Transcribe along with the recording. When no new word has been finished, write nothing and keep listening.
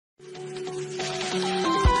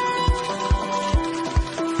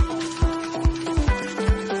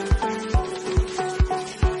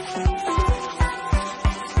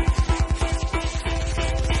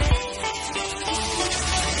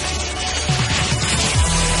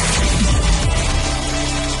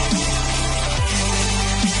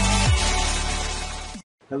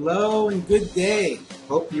Hello and good day.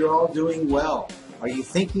 Hope you're all doing well. Are you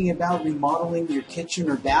thinking about remodeling your kitchen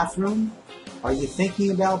or bathroom? Are you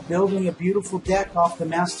thinking about building a beautiful deck off the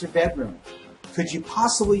master bedroom? Could you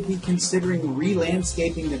possibly be considering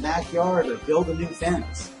re-landscaping the backyard or build a new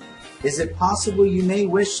fence? Is it possible you may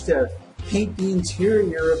wish to paint the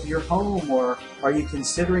interior of your home, or are you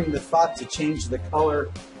considering the thought to change the color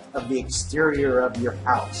of the exterior of your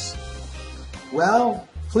house? Well,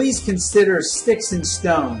 please consider Sticks and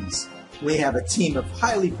Stones. We have a team of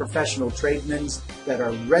highly professional tradesmen that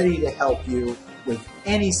are ready to help you with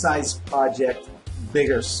any size project, big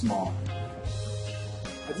or small.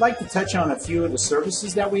 I'd like to touch on a few of the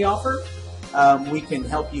services that we offer. We can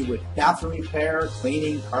help you with bathroom repair,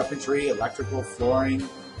 cleaning, carpentry, electrical, flooring.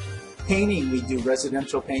 Painting, we do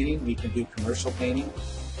residential painting. We can do commercial painting.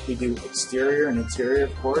 We do exterior and interior,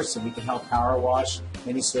 of course, and we can help power wash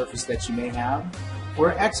any surface that you may have.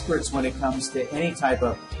 We're experts when it comes to any type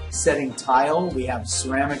of setting tile. We have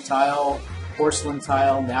ceramic tile, porcelain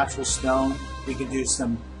tile, natural stone. We can do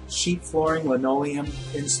some sheet flooring, linoleum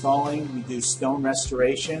installing. We do stone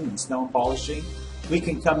restoration and stone polishing. We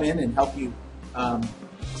can come in and help you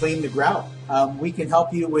clean the grout. We can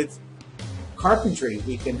help you with carpentry.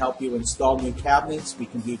 We can help you install new cabinets. We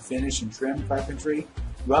can do finish and trim carpentry,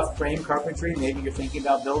 rough frame carpentry. Maybe you're thinking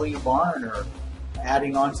about building a barn or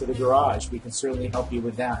adding on to the garage. We can certainly help you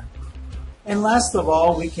with that. And last of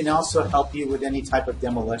all, we can also help you with any type of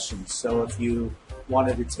demolition. So if you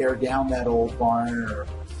wanted to tear down that old barn or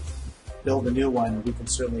build a new one, we can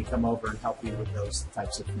certainly come over and help you with those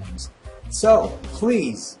types of things. So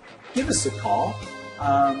please give us a call.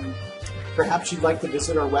 Perhaps you'd like to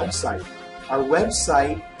visit our website. Our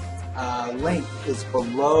website link is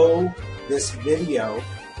below this video,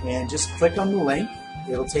 and just click on the link.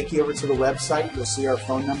 It'll take you over to the website. You'll see our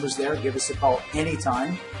phone numbers there. Give us a call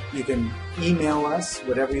anytime. You can email us,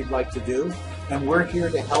 whatever you'd like to do. And we're here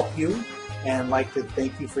to help you, and like to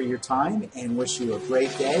thank you for your time and wish you a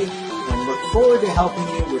great day, and look forward to helping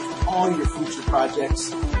you with all your future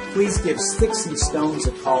projects. Please give Sticks and Stones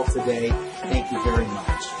a call today. Thank you very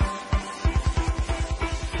much.